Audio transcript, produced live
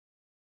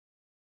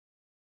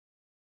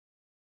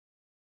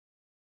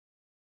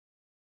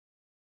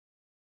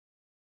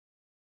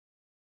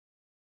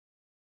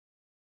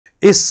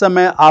इस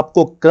समय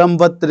आपको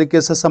क्रमबद्ध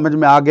तरीके से समझ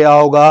में आ गया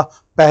होगा।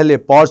 पहले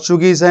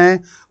पोर्चुगीज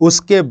हैं,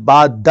 उसके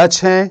बाद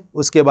डच हैं,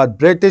 उसके बाद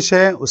ब्रिटिश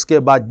हैं, उसके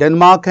बाद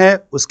डेनमार्क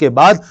है, उसके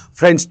बाद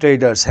फ्रेंच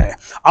ट्रेडर्स हैं।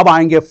 अब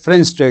आएंगे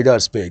फ्रेंच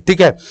ट्रेडर्स पे,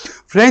 ठीक है।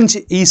 French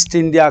east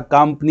India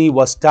company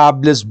was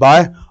established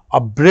bye a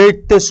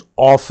British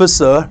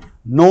officer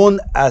known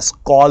as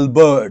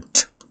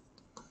Colbert.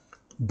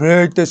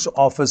 British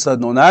officer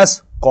known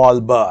as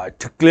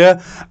Colbert. Clear?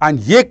 And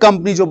ये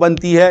कंपनी जो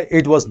बनती है,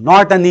 it was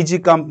not a निजी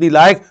company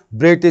like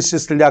British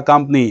East India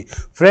Company.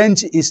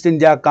 French East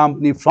India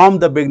Company from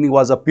the beginning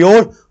was a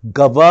pure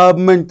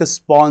government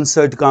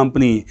sponsored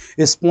company.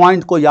 इस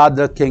point को याद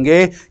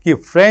रखेंगे कि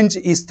फ्रेंच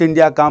ईस्ट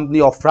इंडिया कंपनी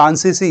और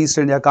फ्रांसीसी ईस्ट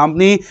इंडिया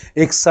कंपनी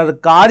एक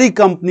सरकारी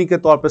कंपनी के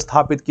तौर पर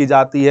स्थापित की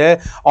जाती है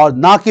और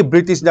ना कि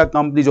ब्रिटिश इंडिया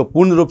कंपनी जो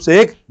पूर्ण रूप से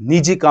एक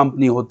निजी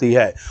कंपनी होती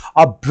है।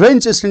 अब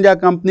फ्रेंच ईस्ट इंडिया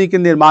कंपनी के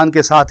निर्माण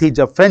के साथ ही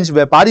जब फ्रेंच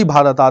व्यापारी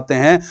भारत आते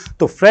हैं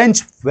तो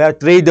French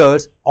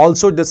traders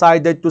also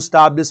decided to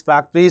establish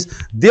factories.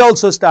 They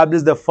also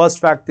established the first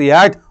factory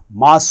at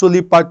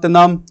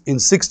Masulipatanam in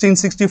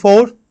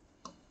 1664.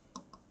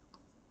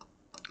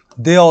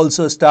 They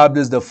also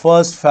established the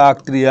first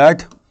factory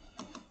at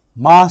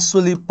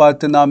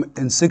Masulipatanam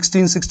in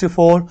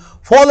 1664,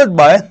 followed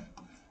by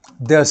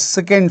their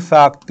second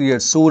factory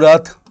at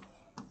Surat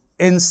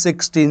in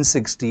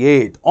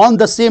 1668 on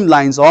the same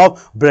lines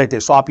of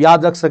British. So आप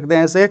याद रख सकते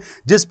हैं इसे,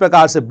 जिस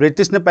प्रकार से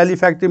British ने पहली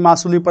फैक्ट्री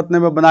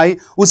मासूलीपट्टनम में बनाई,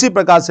 उसी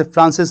प्रकार से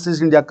फ्रांसिस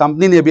ईस्ट इंडिया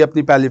कंपनी ने भी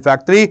अपनी पहली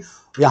फैक्ट्री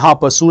यहां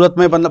पर सूरत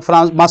में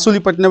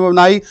मासूलीपट्टनम में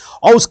बनाई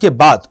और उसके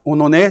बाद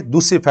उन्होंने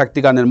दूसरी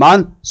फैक्ट्री का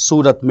निर्माण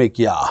सूरत में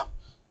किया।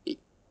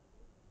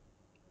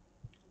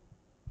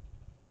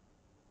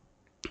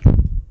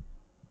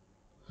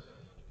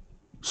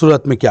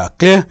 सूरत में क्या?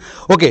 Clear?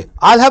 Okay,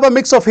 I have a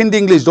mix of Hindi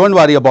English, don't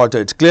worry about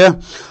it. Clear?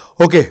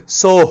 Okay,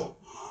 so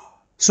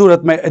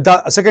Surat, the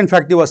second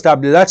factory was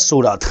established at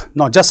Surat.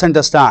 Now just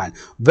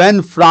understand,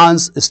 when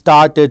France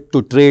started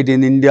to trade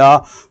in India,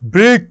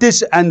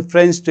 British and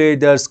French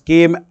traders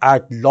came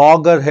at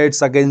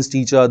loggerheads against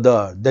each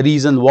other. The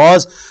reason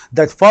was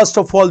that first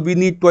of all we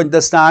need to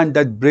understand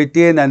that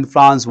Britain and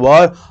France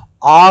were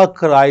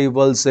arch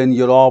rivals in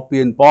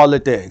European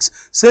politics.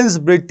 Since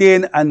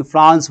Britain and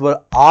France were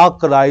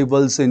arch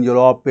rivals in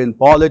European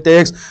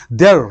politics,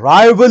 their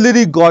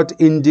rivalry got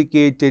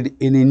indicated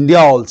in India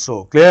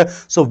also. Clear?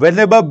 So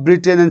whenever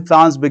Britain and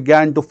France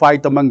began to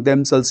fight among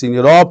themselves in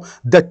Europe,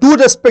 the two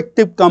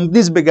respective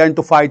companies began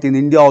to fight in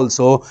India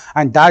also,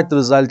 and that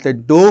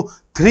resulted to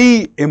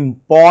three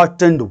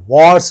important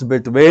wars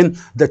between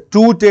the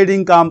two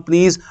trading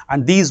companies,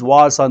 and these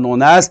wars are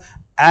known as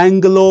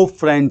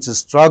Anglo-French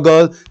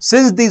struggle.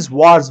 Since these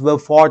wars were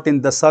fought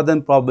in the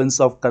southern province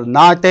of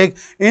Carnatic,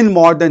 in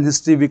modern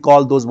history we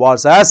call those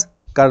wars as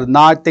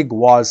Carnatic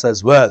wars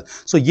as well.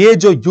 So ये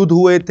जो युद्ध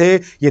हुए थे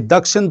ये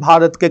दक्षिण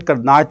भारत के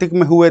Carnatic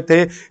में हुए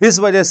थे, इस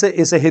वजह से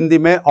इसे हिंदी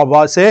में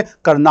और से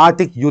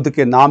कर्नाटिक युद्ध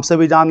के नाम से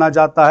भी जाना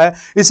जाता है,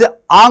 इसे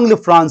आंग्ल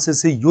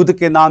फ्रांसीसी युद्ध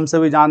के नाम से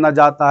भी जाना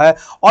जाता है।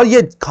 और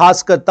ये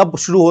खासकर तब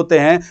शुरू होते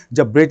हैं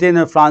जब ब्रिटेन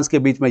और फ्रांस के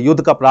बीच में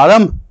युद्ध का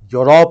प्रारंभ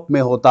यूरोप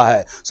में होता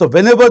है। So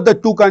whenever the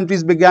two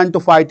countries began to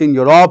fight in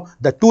Europe,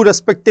 the two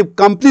respective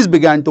companies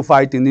began to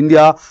fight in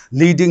India,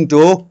 leading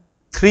to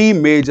three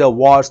major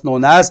wars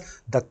known as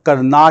the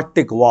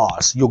Carnatic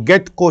Wars. You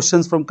get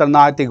questions from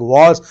Carnatic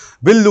Wars.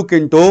 We'll look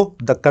into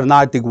the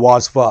Carnatic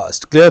Wars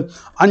first. Clear?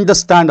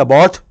 Understand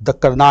about the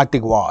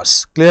Carnatic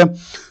Wars. Clear?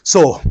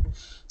 So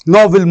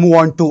now we'll move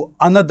on to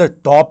another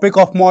topic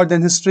of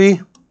modern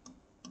history,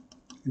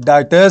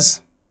 that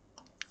is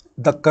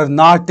the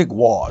Carnatic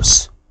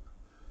Wars.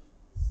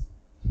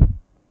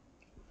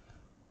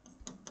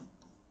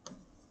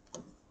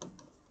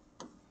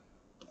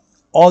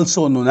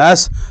 Also known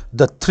as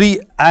the three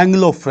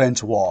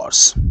Anglo-French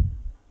wars,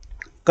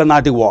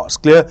 Carnatic Wars.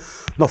 Clear?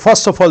 Now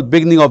first of all,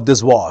 beginning of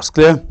this wars.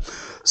 Clear?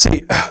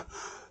 See,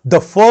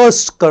 the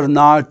first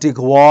Carnatic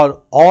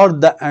War or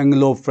the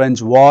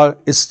Anglo-French War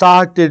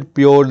started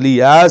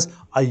purely as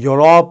a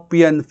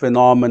European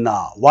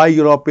phenomena. Why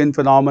European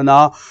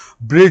phenomena?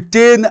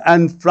 Britain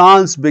and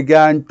France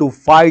began to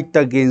fight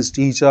against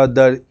each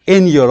other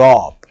in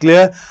Europe.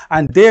 Clear?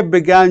 And they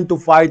began to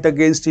fight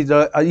against each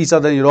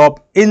other in Europe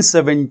in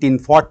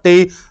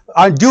 1740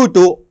 due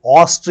to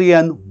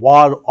Austrian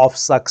War of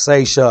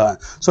Succession.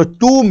 So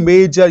two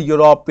major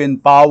European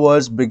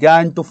powers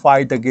began to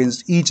fight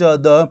against each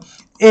other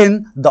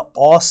in the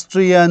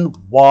Austrian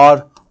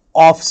War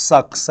of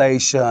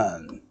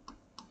Succession.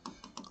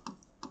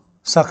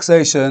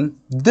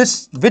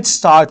 This which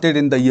started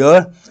in the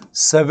year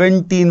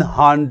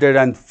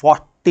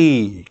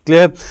 1740.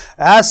 Clear?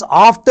 As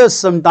after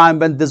some time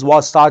when this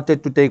war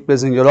started to take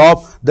place in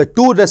Europe, the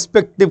two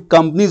respective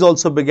companies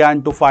also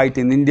began to fight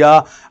in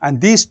India,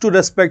 and these two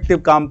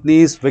respective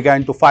companies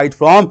began to fight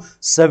from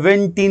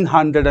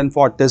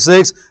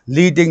 1746,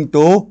 leading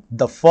to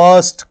the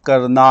first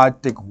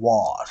Carnatic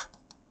War.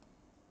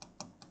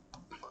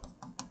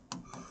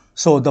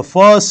 So the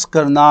first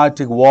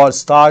Carnatic War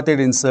started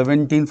in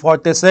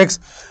 1746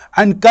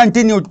 and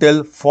continued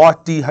till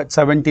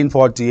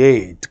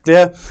 1748.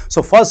 Clear?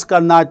 So first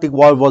Carnatic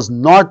War was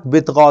not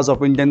because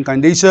of Indian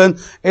condition,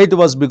 it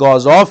was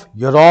because of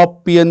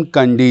European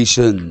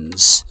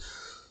conditions.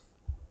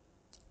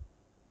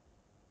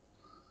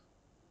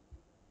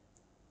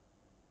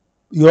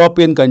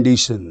 European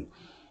condition.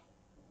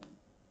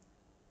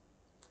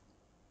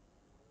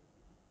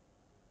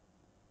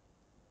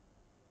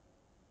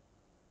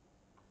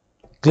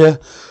 Clear?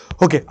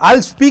 Okay,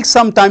 I'll speak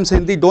sometimes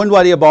Hindi, don't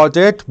worry about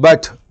it,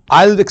 but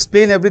I'll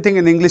explain everything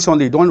in English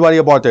only, don't worry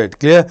about it.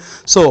 Clear?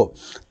 So,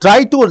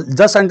 try to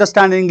just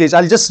understand English.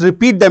 I'll just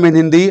repeat them in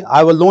Hindi.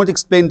 I will not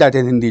explain that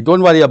in Hindi.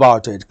 Don't worry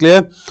about it.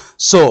 Clear?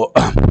 So,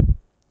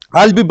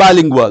 I'll be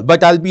bilingual,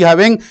 but I'll be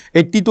having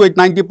 80 to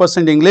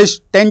 90% English,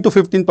 10 to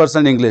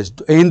 15% English,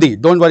 Hindi.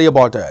 Don't worry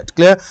about it.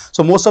 Clear?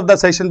 So, most of the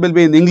session will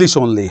be in English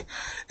only.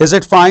 Is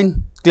it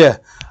fine?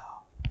 Clear?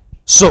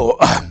 So,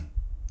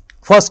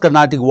 first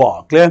Carnatic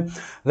War. Clear?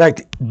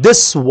 Right.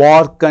 This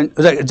war,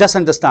 just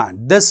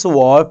understand, this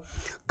war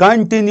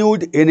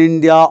continued in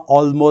India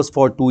almost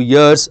for 2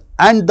 years,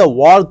 and the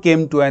war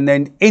came to an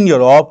end in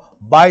Europe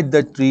by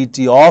the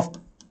Treaty of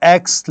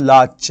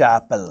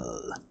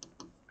Aix-la-Chapelle.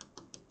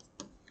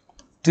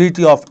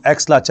 Treaty of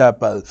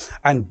Aix-la-Chapelle.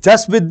 And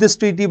just with this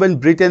treaty, when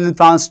Britain and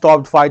France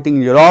stopped fighting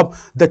in Europe,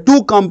 the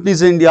two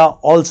companies in India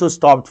also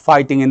stopped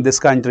fighting in this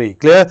country.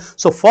 Clear?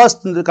 So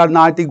first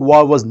Carnatic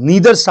War was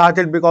neither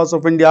started because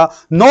of India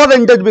nor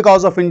ended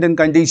because of Indian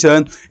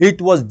condition.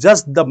 It was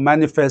just the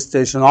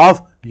manifestation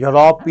of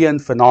European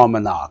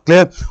phenomena.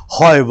 Clear?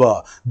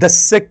 However, the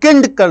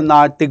second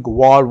Carnatic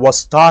War was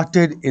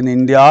started in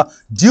India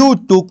due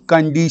to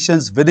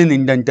conditions within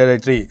Indian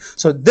territory.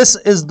 So this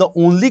is the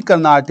only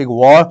Carnatic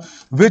War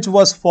which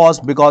was fought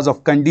because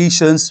of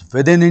conditions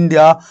within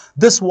India.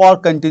 This war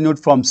continued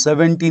from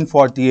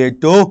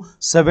 1748 to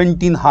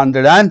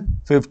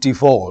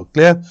 1754.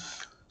 Clear?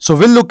 So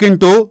we'll look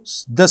into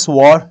this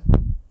war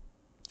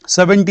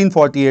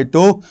 1748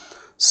 to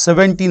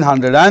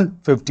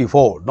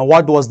 1754. Now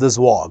what was this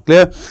war?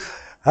 Clear?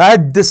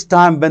 At this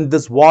time when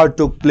this war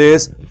took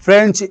place,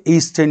 French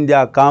East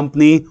India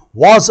Company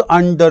was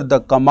under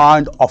the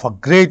command of a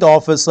great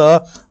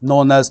officer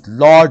known as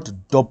Lord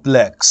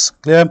Dupleix.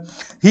 Clear?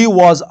 He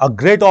was a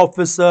great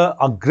officer,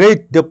 a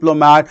great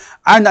diplomat,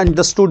 and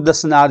understood the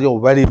scenario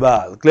very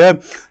well. Clear?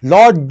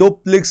 Lord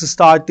Dupleix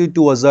started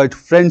to assert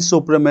French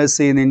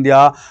supremacy in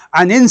India,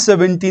 and in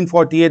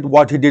 1748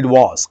 what he did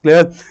was,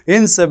 clear?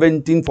 In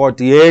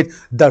 1748,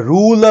 the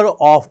ruler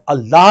of a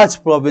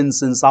large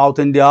province in South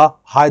India,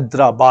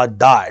 Hyderabad,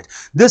 died.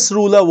 This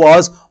ruler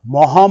was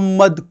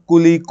Muhammad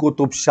Quli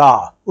Qutub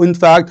Shah. In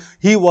fact,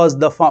 he was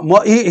the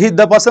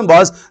person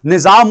was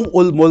Nizam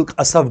ul Mulk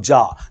Asaf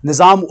Jah.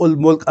 Nizam ul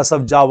Mulk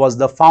Asaf Jah was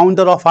the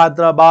founder of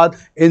Hyderabad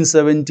in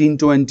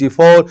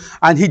 1724,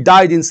 and he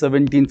died in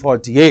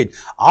 1748.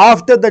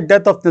 After the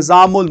death of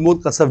Nizam ul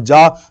Mulk Asaf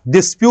Jah,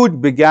 dispute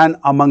began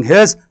among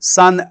his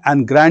son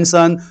and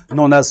grandson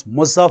known as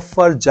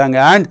Muzaffar Jung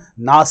and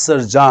Nasir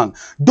Jung.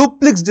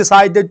 Dupleix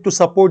decided to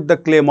support the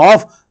claim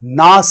of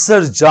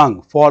Nasir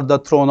Jung for the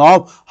throne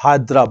of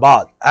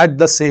Hyderabad. At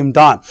the same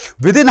time,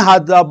 within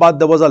Hyderabad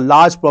there was a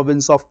large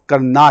province of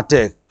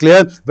Carnatic,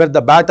 clear, where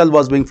the battle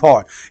was being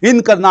fought.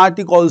 In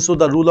Carnatic also,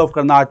 the ruler of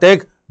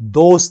Carnatic,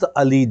 Dost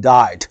Ali,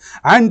 died.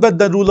 And when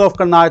the ruler of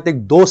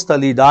Carnatic, Dost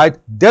Ali, died,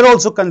 there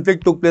also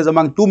conflict took place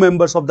among two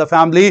members of the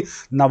family,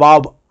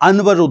 Nawab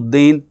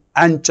Anwaruddin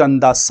and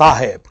Chanda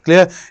Sahib.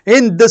 Clear?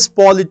 In this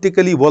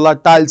politically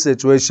volatile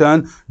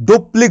situation,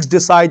 Dupleix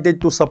decided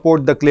to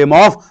support the claim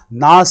of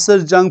Nasir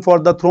Jung for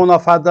the throne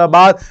of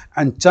Hyderabad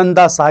and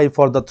Chanda Sahib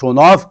for the throne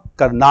of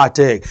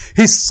Carnatic.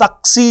 He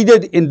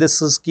succeeded in this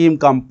scheme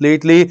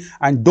completely,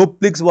 and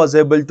Dupleix was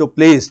able to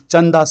place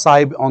Chanda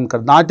Sahib on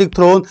Carnatic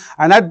throne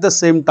and at the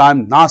same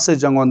time Nasir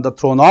Jung on the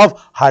throne of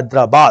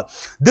Hyderabad.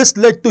 This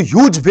led to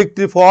huge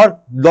victory for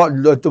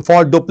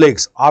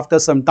Dupleix. After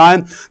some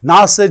time,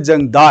 Nasir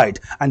Jung died,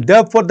 and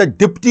therefore the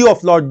deputy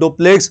of Lord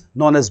Dupleix,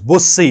 known as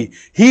Bussi,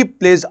 he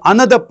placed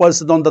another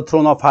person on the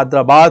throne of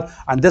Hyderabad,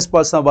 and this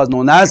person was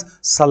known as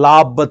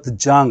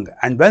Salabat Jung.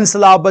 And when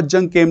Salabat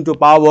Jung came to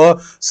power,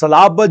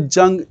 Salabat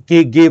Jung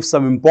gave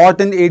some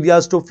important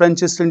areas to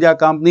French East India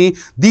Company.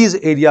 These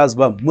areas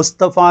were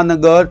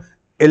Mustafanagar,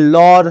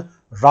 Indore,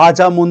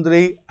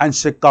 Rajamundry and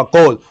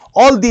Shikkakol.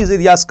 All these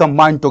areas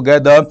combined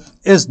together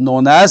is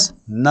known as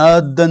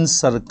Northern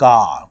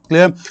Sarkar.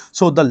 Clear?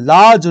 So the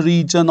large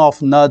region of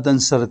Northern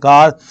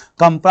Sarkar,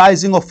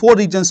 comprising of four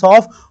regions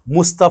of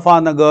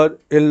Mustafanagar,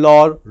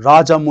 Indore,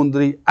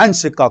 Rajamundry and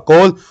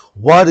Shikkakol,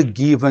 were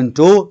given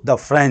to the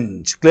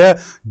French. Clear?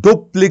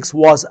 Dupleix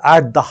was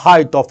at the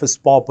height of his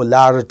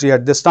popularity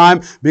at this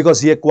time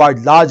because he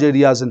acquired large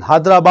areas in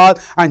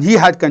Hyderabad and he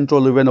had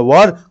control even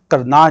over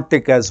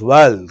Carnatic as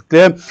well.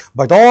 Clear?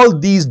 But all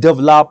these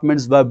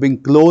developments were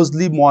being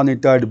closely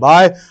monitored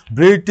by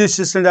British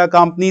East India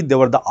Company. They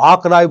were the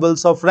arch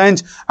rivals of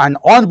French, and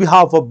on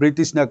behalf of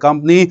British India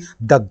Company,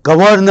 the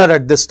governor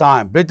at this time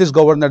time, British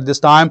governor at this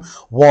time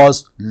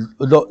was,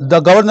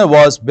 the governor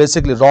was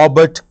basically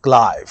Robert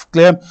Clive.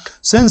 Clear?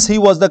 Since he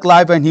was the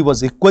Clive and he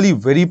was equally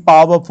very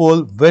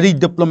powerful, very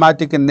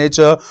diplomatic in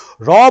nature,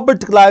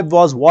 Robert Clive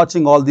was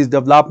watching all these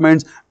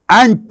developments,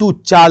 and to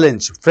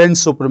challenge French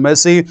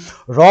supremacy,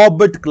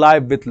 Robert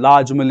Clive with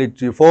large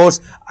military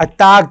force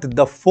attacked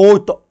the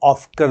fort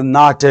of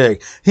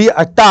Carnatic. He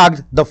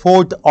attacked the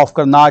fort of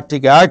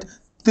Carnatic at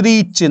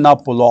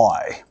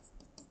Trichinopoli.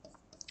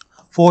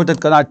 Fort at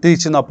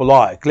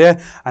Trichinopoli, clear?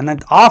 And then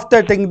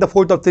after taking the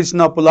fort of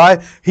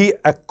Trichinopoli, he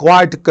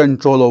acquired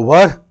control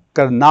over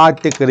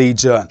Carnatic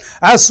region.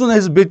 As soon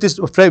as British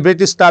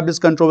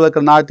established control over the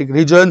Carnatic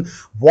region,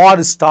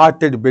 war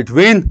started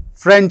between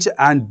French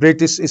and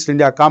British East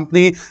India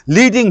Company,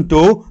 leading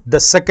to the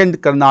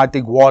Second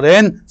Carnatic War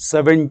in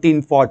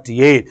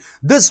 1748.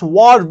 This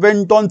war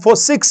went on for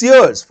 6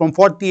 years, from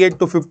 48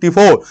 to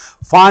 54.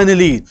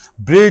 Finally,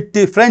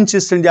 French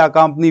East India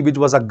Company, which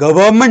was a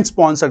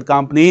government-sponsored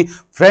company,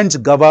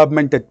 French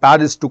government at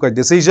Paris took a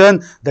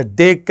decision that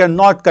they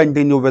cannot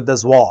continue with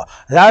this war.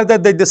 Rather,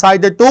 they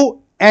decided to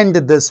end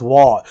this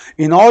war.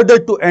 In order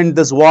to end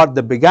this war,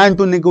 they began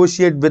to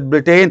negotiate with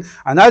Britain,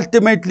 and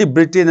ultimately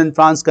Britain and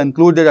France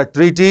concluded a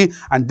treaty,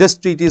 and this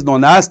treaty is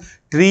known as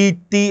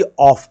Treaty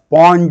of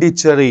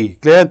Pondicherry.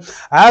 Clear?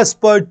 As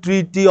per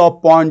Treaty of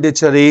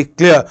Pondicherry,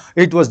 clear,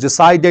 it was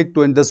decided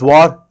to end this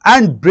war,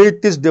 and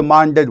British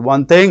demanded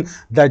one thing,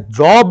 that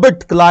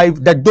Robert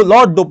Clive, that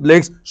Lord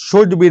Dupleix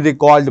should be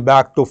recalled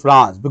back to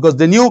France, because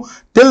they knew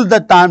till the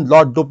time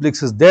Lord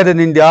Dupleix is there in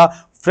India,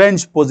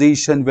 French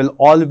position will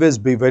always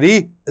be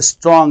very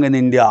strong in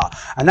India.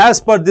 And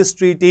as per this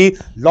treaty,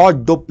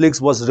 Lord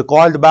Dupleix was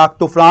recalled back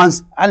to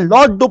France, and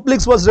Lord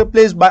Dupleix was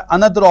replaced by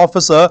another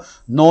officer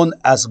known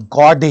as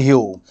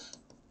Godeheu,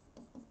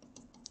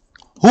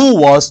 who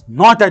was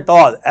not at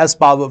all as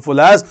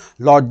powerful as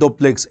Lord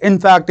Dupleix. In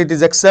fact, it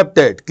is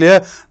accepted,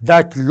 clear,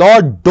 that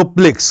Lord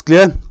Dupleix,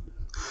 clear,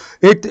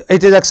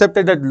 it is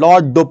accepted that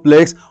Lord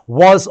Dupleix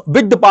was,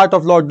 with the part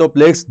of Lord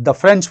Dupleix, the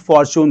French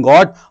fortune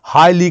got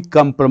highly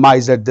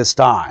compromised at this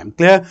time.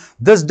 Clear?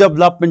 This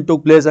development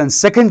took place, and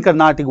Second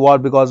Carnatic War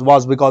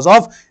was because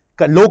of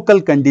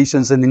local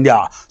conditions in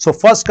India. So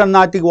first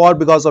Carnatic War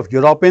because of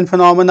European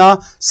phenomena,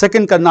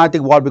 second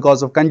Carnatic War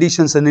because of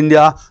conditions in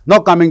India. Now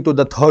coming to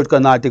the third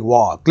Carnatic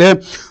War.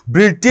 Clear?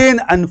 Britain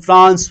and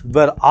France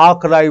were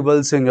arch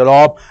rivals in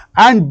Europe,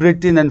 and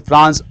Britain and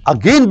France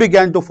again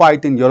began to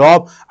fight in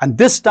Europe, and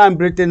this time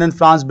Britain and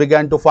France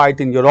began to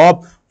fight in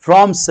Europe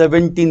from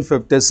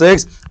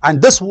 1756,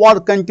 and this war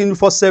continued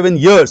for 7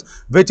 years,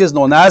 which is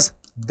known as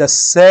the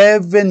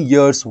 7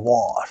 Years'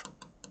 War.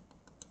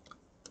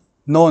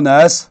 Known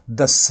as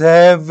the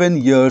 7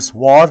 Years'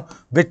 War,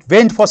 which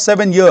went for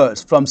 7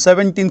 years from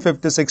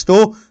 1756 to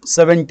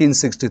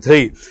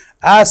 1763.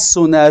 As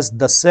soon as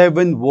the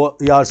 7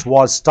 Years'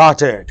 War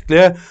started,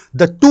 clear,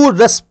 the two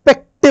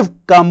respective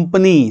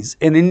companies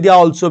in India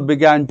also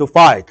began to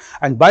fight,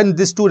 and when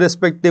these two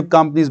respective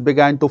companies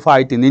began to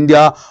fight in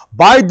India,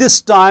 by this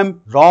time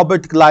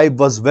Robert Clive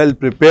was well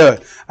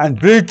prepared, and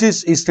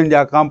British East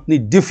India Company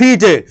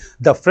defeated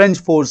the French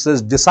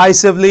forces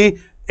decisively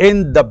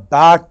in the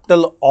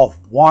Battle of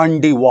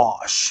Vendy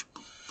Wash.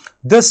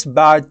 This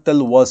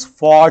battle was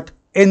fought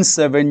in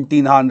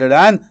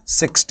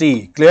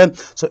 1760. Clear?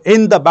 So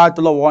in the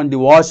Battle of Vendy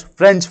Wash,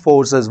 French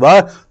forces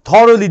were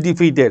thoroughly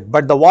defeated,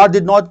 but the war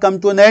did not come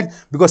to an end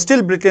because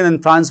still Britain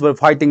and France were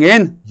fighting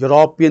in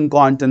European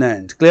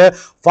continent. Clear?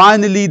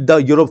 Finally,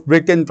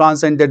 Britain and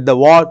France ended the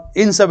war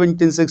in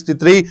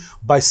 1763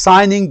 by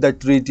signing the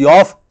Treaty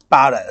of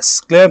Paris.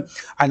 Clear?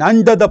 And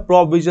under the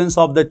provisions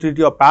of the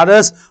Treaty of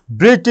Paris,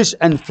 British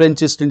and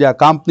French East India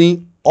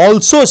Company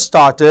also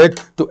started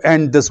to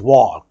end this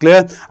war.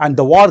 Clear? And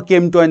the war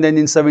came to an end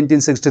in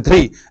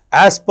 1763.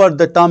 As per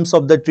the terms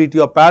of the Treaty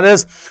of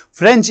Paris,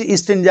 French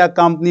East India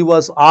Company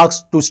was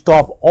asked to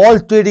stop all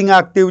trading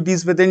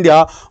activities with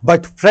India,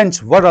 but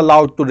French were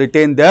allowed to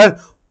retain their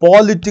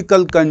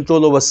political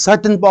control over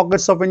certain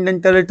pockets of Indian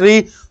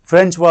territory.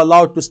 French were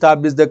allowed to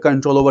establish their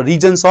control over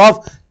regions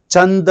of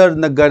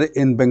Chandarnagar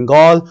in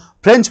Bengal.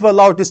 French were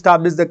allowed to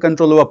establish their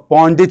control over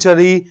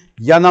Pondicherry,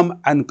 Yanam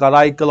and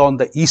Karaikal on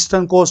the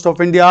eastern coast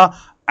of India,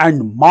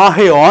 and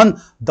Mahe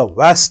on the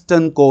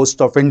western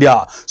coast of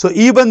India. So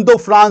even though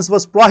France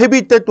was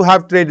prohibited to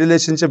have trade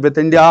relationship with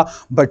India,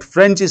 but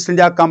French East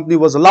India Company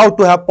was allowed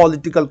to have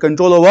political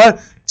control over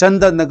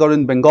Chandarnagar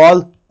in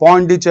Bengal,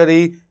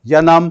 Pondicherry,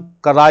 Yanam,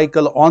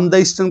 Karaikal on the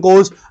eastern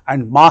coast,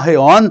 and Mahe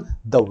on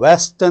the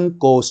western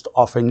coast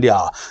of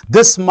India.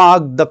 This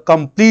marked the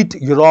complete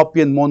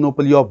European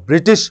monopoly of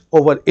British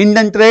over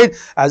Indian trade,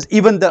 as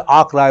even the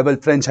arch rival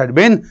French had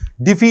been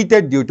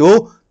defeated due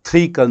to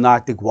 3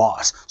 Carnatic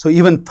Wars. So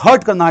even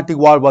third Carnatic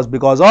War was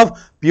because of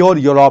pure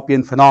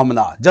European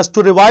phenomena. Just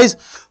to revise,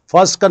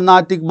 first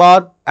Carnatic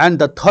War and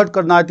the third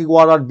Carnatic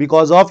War are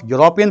because of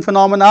European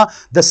phenomena.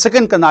 The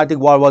second Carnatic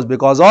War was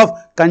because of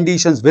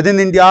conditions within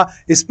India,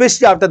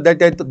 especially after the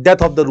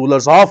death of the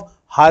rulers of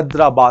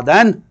Hyderabad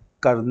and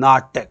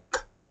Carnatic.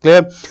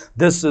 Clear?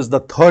 This is the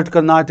third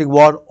Carnatic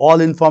War.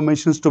 All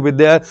informations to be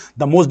there.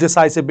 The most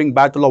decisive being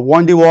Battle of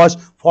Wandy was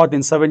fought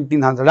in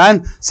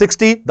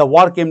 1760. The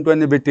war came to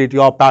an end with Treaty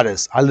of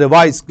Paris. I'll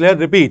revise. Clear?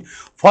 Repeat.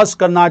 First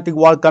Carnatic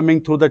War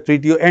coming through the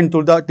treaty, end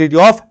through the Treaty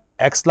of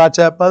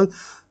Aix-la-Chapelle.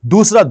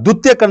 दूसरा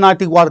द्वितीय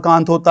Carnatic वार का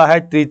अंत होता है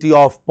treaty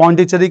of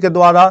Pondicherry के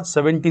द्वारा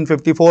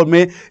 1754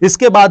 में.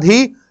 इसके बाद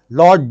ही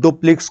लॉर्ड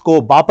डुप्लिक्स को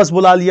वापस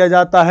बुला लिया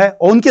जाता है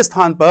और उनके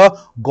स्थान पर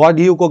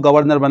गॉडह्यू को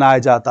गवर्नर बनाया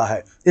जाता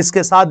है.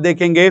 इसके साथ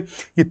देखेंगे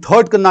कि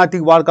थर्ड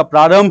कर्नाटिक वार का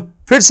प्रारंभ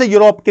फिर से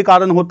यूरोप के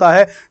कारण होता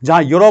है,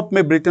 जहां यूरोप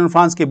में ब्रिटेन और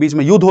फ्रांस के बीच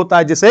में युद्ध होता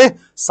है, जिसे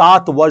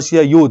 7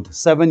 वर्षीय युद्ध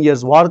 7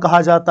 years वॉर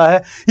कहा जाता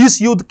है.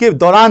 इस युद्ध के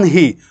दौरान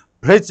ही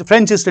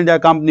फ्रेंच ईस्ट इंडिया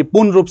कंपनी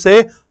पूर्ण रूप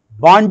से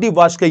वांडी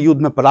वाश के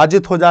युद्ध में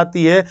पराजित हो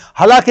जाती है.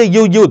 हालांकि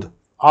ये युद्ध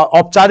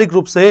औपचारिक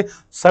रूप से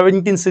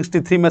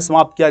 1763 में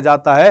समाप्त किया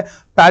जाता है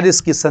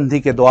पेरिस की संधि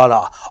के द्वारा.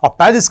 और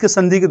पेरिस की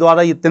संधि के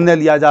द्वारा यह निर्णय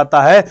लिया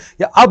जाता है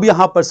कि अब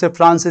यहां पर से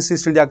फ्रांसीसी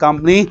ईस्ट इंडिया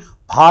कंपनी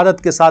भारत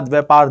के साथ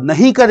व्यापार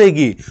नहीं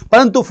करेगी,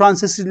 परंतु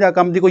फ्रांसीसी इंडिया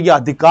कंपनी को यह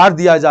अधिकार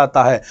दिया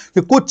जाता है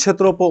कि कुछ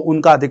क्षेत्रों पर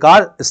उनका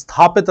अधिकार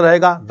स्थापित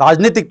रहेगा.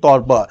 राजनीतिक तौर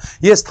पर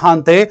यह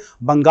स्थान थे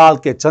बंगाल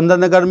के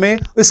चंद्रनगर में,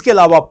 इसके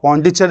अलावा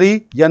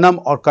पौंडीचेरी, यनम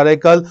और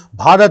करैकल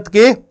भारत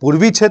के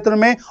पूर्वी क्षेत्र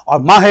में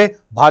और माहे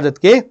भारत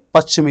के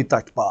पश्चिमी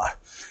तट पर.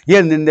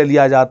 यह निर्णय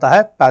लिया जाता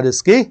है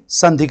पेरिस की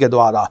संधि के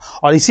द्वारा.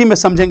 और इसी में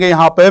समझेंगे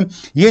यहां पर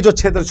ये जो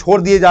क्षेत्र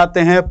छोड़ दिए जाते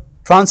हैं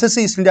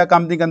फ्रांसीसी ईस्ट इंडिया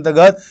कंपनी के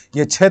अंतर्गत,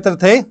 ये क्षेत्र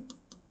थे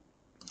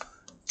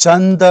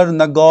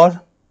चंद्रनगौर,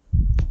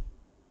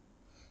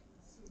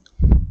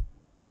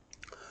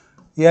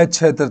 यह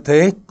क्षेत्र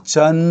थे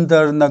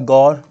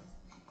चंद्रनगौर.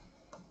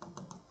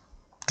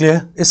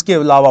 क्लियर? इसके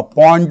अलावा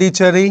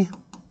पौंडीचेरी,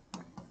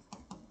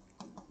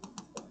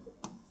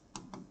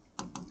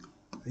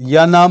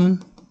 यनम,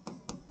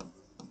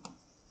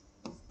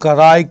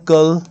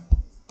 कराईकल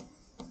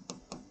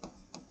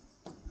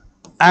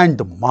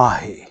एंड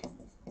माहे.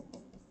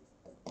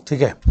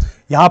 ठीक है,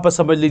 यहां पर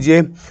समझ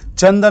लीजिए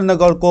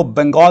चंद्रनगर को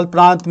बंगाल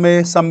प्रांत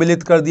में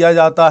सम्मिलित कर दिया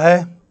जाता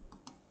है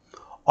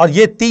और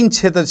ये 3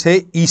 क्षेत्र थे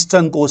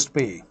ईस्टर्न कोस्ट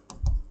पे.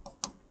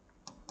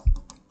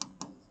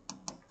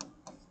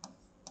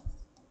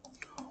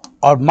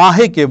 और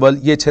माहे केवल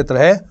ये क्षेत्र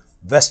है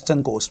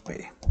वेस्टर्न कोस्ट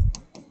पे.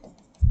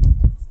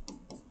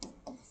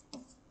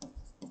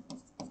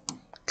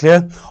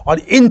 क्लियर? और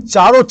इन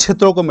चारों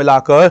क्षेत्रों को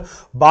मिलाकर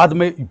बाद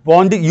में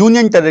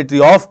यूनियन टेरिटरी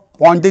ऑफ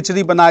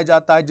पौंडीचेरी बनाया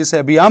जाता है, जिसे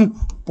अभी हम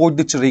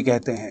पुडुचेरी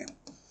कहते हैं.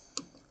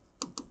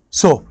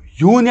 सो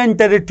union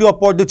territory of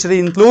Puducherry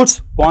includes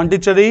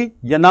Pondicherry,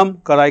 Yanam,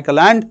 Karaikal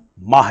and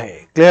माहे.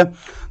 Clear?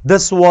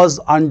 This was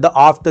under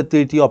after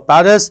treaty of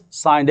Paris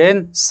signed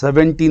in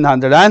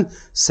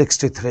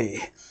 1763.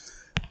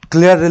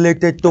 Clear?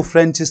 Related to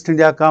French east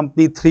India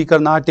company 3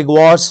 Carnatic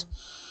wars.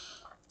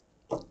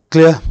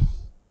 Clear?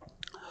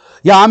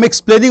 Yeah, I'm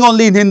explaining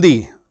only in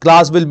Hindi.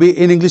 Class will be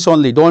in English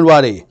only. Don't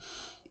worry.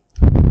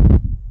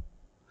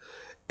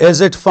 Is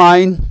it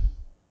fine?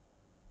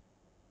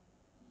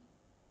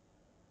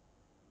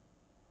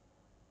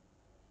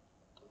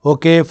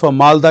 Okay, for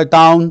Malda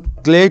town.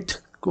 Great.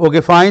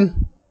 Okay, fine.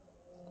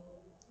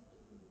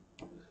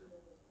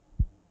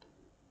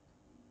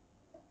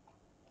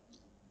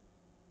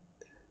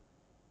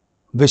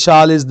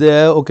 Vishal is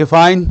there. Okay,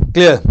 fine.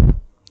 Clear.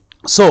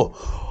 So,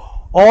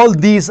 all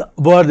these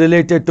were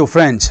related to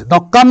French. Now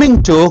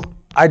coming to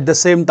at the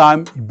same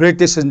time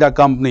British India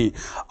Company.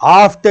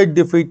 After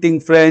defeating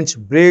French,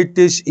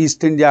 British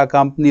East India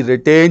Company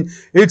retained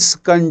its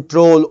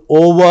control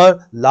over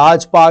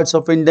large parts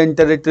of Indian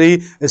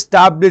territory,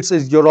 established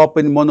its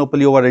European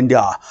monopoly over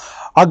India.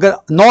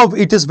 Now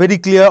it is very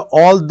clear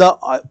all the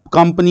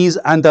companies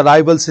and the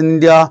rivals in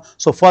India.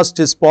 So first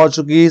is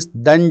Portuguese,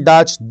 then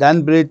Dutch,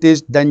 then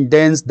British, then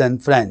Danes, then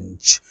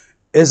French.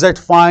 Is it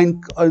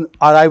fine?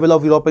 Arrival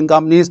of European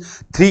companies.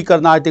 3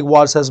 Carnatic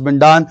wars has been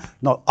done.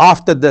 Now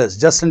after this,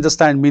 just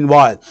understand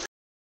meanwhile